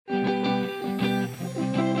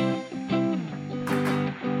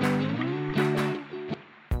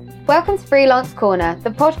Welcome to Freelance Corner,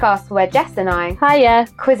 the podcast where Jess and I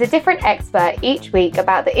quiz a different expert each week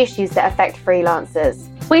about the issues that affect freelancers.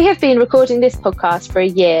 We have been recording this podcast for a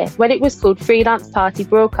year when it was called Freelance Party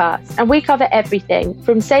Broadcast, and we cover everything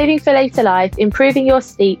from saving for later life, improving your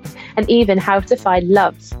sleep, and even how to find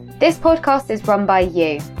love. This podcast is run by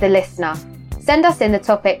you, the listener. Send us in the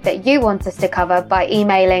topic that you want us to cover by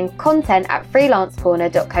emailing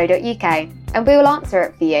content@freelancecorner.co.uk and we will answer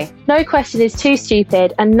it for you. No question is too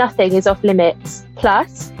stupid and nothing is off limits.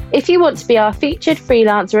 Plus, if you want to be our featured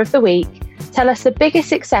freelancer of the week, tell us the biggest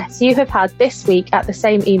success you have had this week at the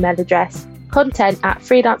same email address,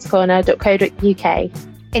 content@freelancecorner.co.uk.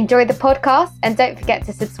 Enjoy the podcast and don't forget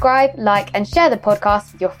to subscribe, like and share the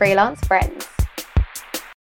podcast with your freelance friends.